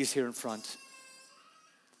on your knees here in front?